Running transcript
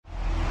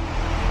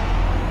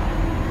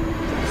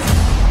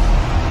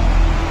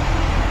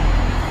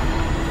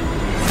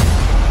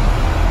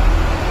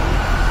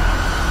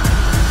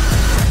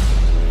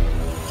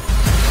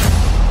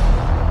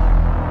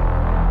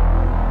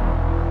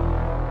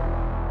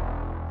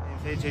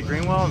It's AJ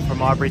Greenwell. I'm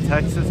from Aubrey,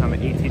 Texas. I'm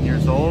 18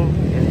 years old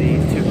in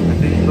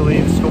the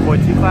believe Schoolboy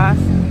 2 class.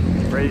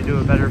 Ready to do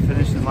a better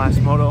finish than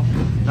last moto.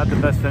 Not the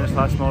best finish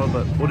last moto,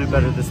 but we'll do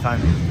better this time.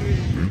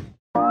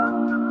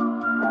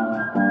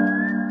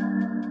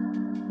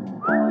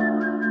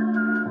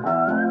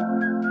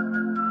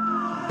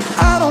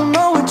 I don't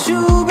know what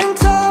you've been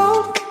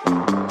told,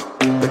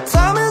 but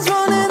time is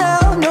running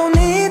out. No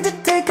need to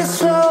take it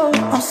slow.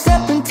 I'm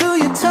stepping to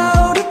you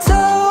toe to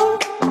toe.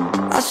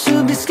 I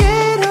should be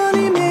scared,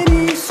 honey,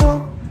 maybe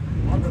so.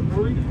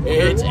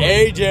 It's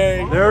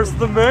AJ. There's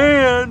the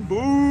man.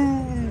 Boom.